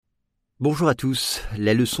Bonjour à tous,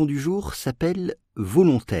 la leçon du jour s'appelle «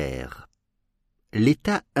 Volontaire ».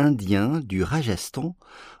 L'État indien du Rajasthan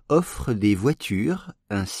offre des voitures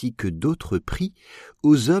ainsi que d'autres prix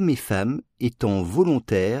aux hommes et femmes étant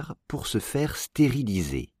volontaires pour se faire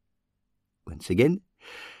stériliser. Once again,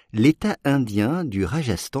 l'État indien du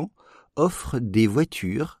Rajasthan offre des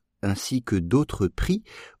voitures ainsi que d'autres prix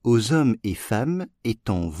aux hommes et femmes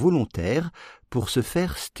étant volontaires pour se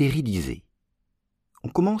faire stériliser. On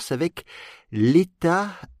commence avec l'État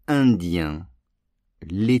indien.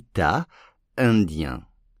 L'État indien.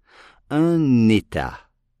 Un État.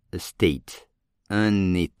 A state.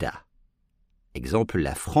 Un État. Exemple,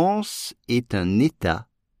 la France est un État.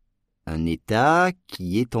 Un État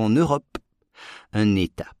qui est en Europe. Un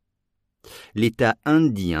État. L'État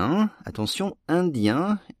indien, attention,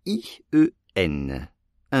 indien, I-E-N.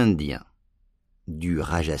 Indien. Du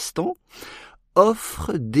Rajasthan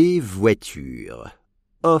offre des voitures.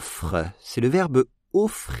 Offre, c'est le verbe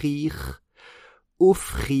offrir.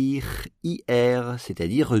 Offrir, IR,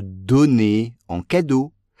 c'est-à-dire donner en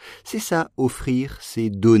cadeau. C'est ça, offrir,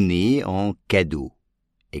 c'est donner en cadeau.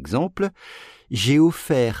 Exemple, j'ai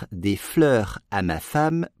offert des fleurs à ma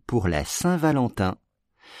femme pour la Saint-Valentin.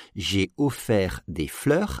 J'ai offert des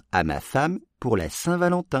fleurs à ma femme pour la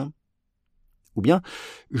Saint-Valentin. Ou bien,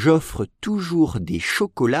 j'offre toujours des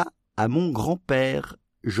chocolats à mon grand-père.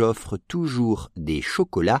 J'offre toujours des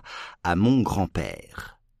chocolats à mon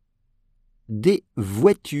grand-père. Des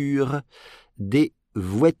voitures,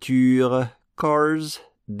 cars,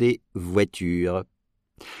 des voitures.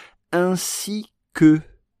 Ainsi que,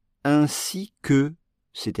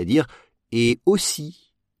 c'est-à-dire et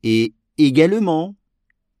aussi, et également.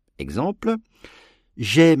 Exemple,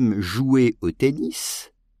 j'aime jouer au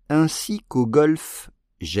tennis ainsi qu'au golf.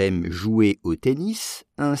 J'aime jouer au tennis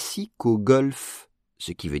ainsi qu'au golf.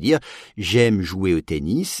 Ce qui veut dire j'aime jouer au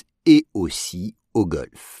tennis et aussi au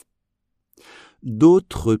golf.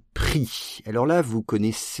 D'autres prix. Alors là, vous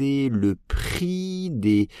connaissez le prix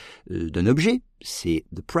d'un objet, c'est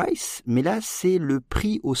the price, mais là, c'est le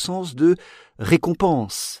prix au sens de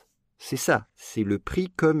récompense. C'est ça, c'est le prix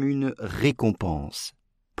comme une récompense.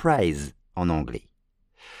 Prize en anglais.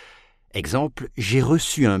 Exemple, j'ai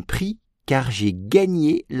reçu un prix car j'ai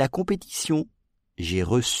gagné la compétition. J'ai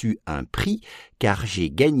reçu un prix car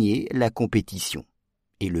j'ai gagné la compétition.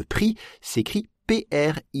 Et le prix s'écrit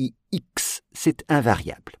P-R-I-X, c'est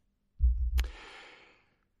invariable.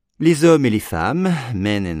 Les hommes et les femmes,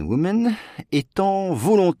 men and women, étant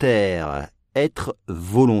volontaires, être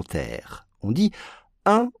volontaire. On dit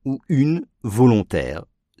un ou une volontaire.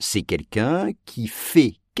 C'est quelqu'un qui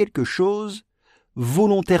fait quelque chose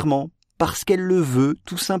volontairement, parce qu'elle le veut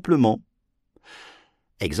tout simplement.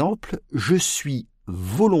 Exemple, je suis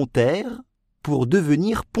volontaire pour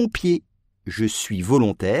devenir pompier. Je suis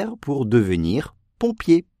volontaire pour devenir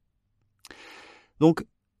pompier. Donc,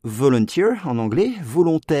 volunteer en anglais,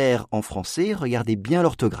 volontaire en français, regardez bien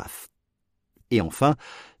l'orthographe. Et enfin,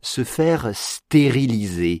 se faire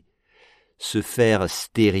stériliser. Se faire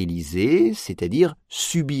stériliser, c'est-à-dire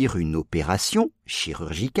subir une opération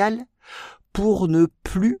chirurgicale pour ne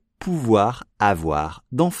plus pouvoir avoir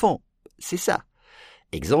d'enfants. C'est ça.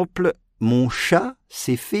 Exemple, mon chat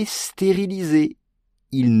s'est fait stériliser.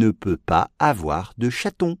 Il ne peut pas avoir de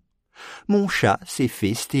chaton. Mon chat s'est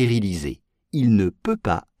fait stériliser. Il ne peut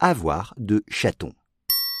pas avoir de chaton.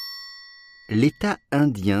 L'État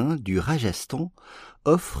indien du Rajasthan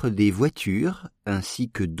offre des voitures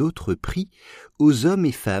ainsi que d'autres prix aux hommes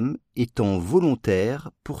et femmes étant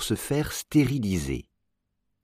volontaires pour se faire stériliser.